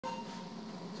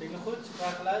Zing nog goed,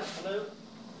 graag geluid, hallo.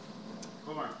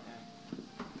 Kom maar.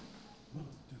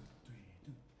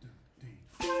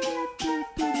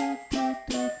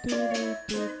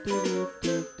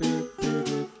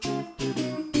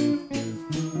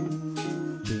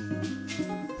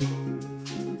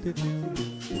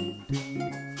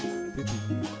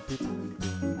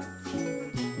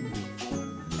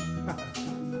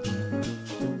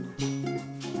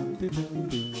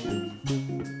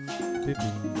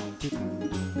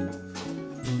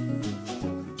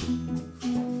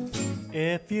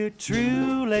 If you're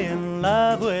truly in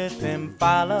love with him,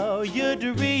 follow your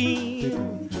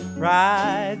dream.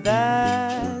 Ride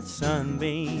that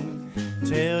sunbeam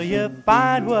till you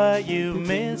find what you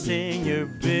miss in your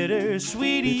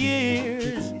bittersweet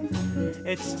years.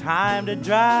 It's time to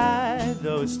dry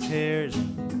those tears.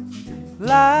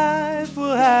 Life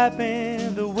will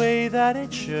happen the way that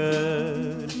it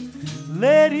should.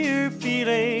 Let your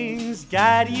feelings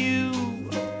guide you.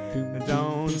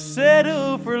 Don't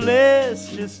settle for less,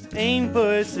 just aim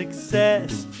for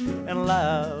success. And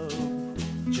love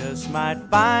just might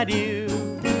find you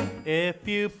if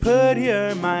you put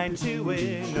your mind to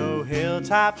it. No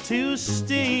hilltop too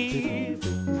steep,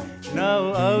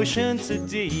 no ocean too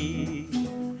deep.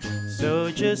 So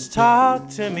just talk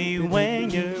to me when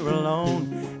you're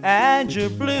alone and you're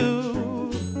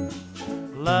blue.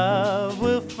 Love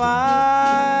will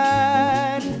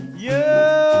find you.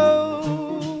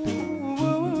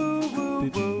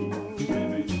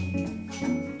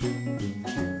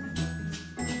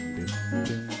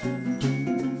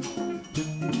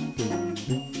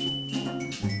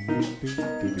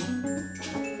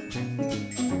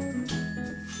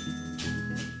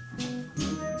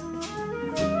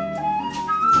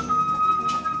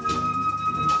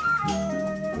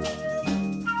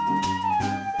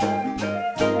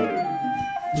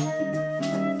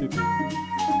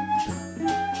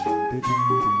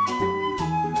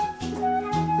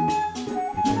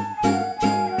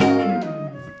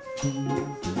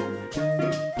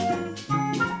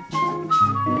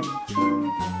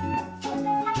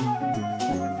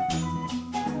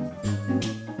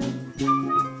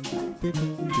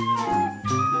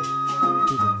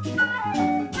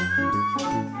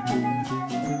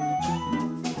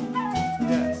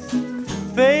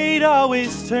 Fate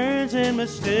always turns in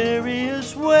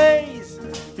mysterious ways.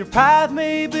 Your path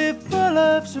may be full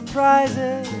of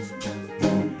surprises.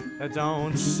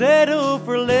 Don't settle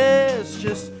for less,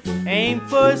 just aim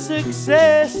for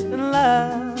success. And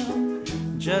love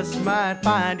just might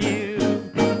find you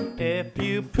if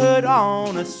you put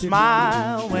on a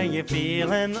smile when you're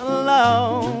feeling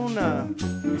alone.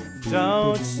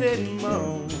 Don't sit and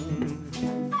moan,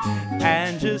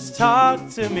 and just talk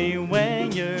to me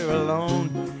when you're alone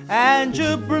and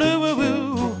you're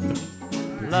blue.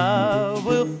 Love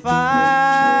will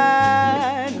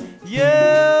find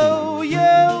you,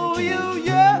 you, you,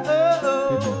 you.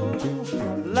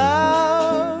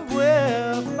 Love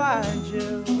will find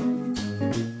you.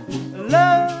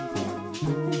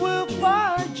 Love will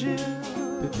find you.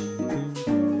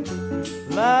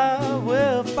 Love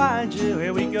will find you.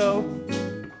 Here we go.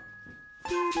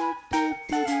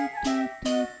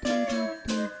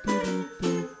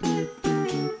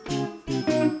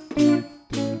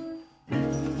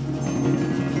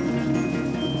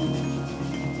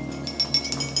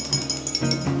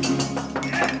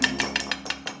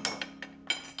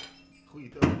 Goeie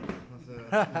toon.